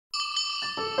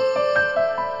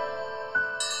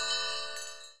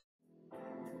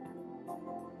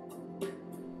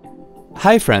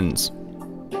Hi friends!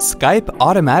 Skype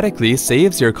automatically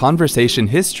saves your conversation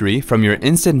history from your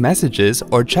instant messages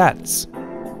or chats.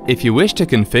 If you wish to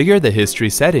configure the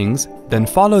history settings, then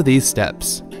follow these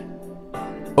steps.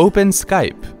 Open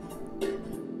Skype.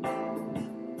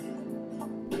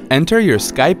 Enter your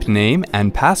Skype name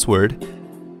and password,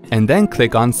 and then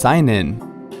click on Sign In.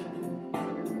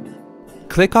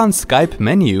 Click on Skype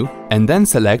menu and then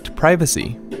select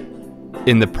Privacy.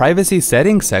 In the Privacy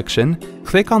Settings section,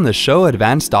 click on the Show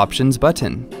Advanced Options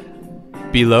button.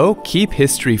 Below Keep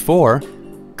History For,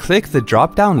 click the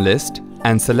drop-down list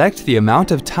and select the amount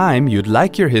of time you'd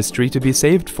like your history to be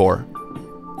saved for.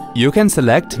 You can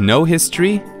select No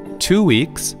History, 2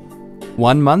 weeks,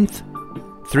 1 month,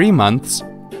 3 months,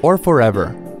 or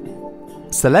forever.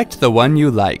 Select the one you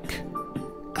like.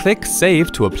 Click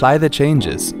Save to apply the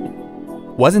changes.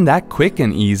 Wasn't that quick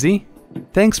and easy?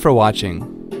 Thanks for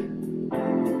watching.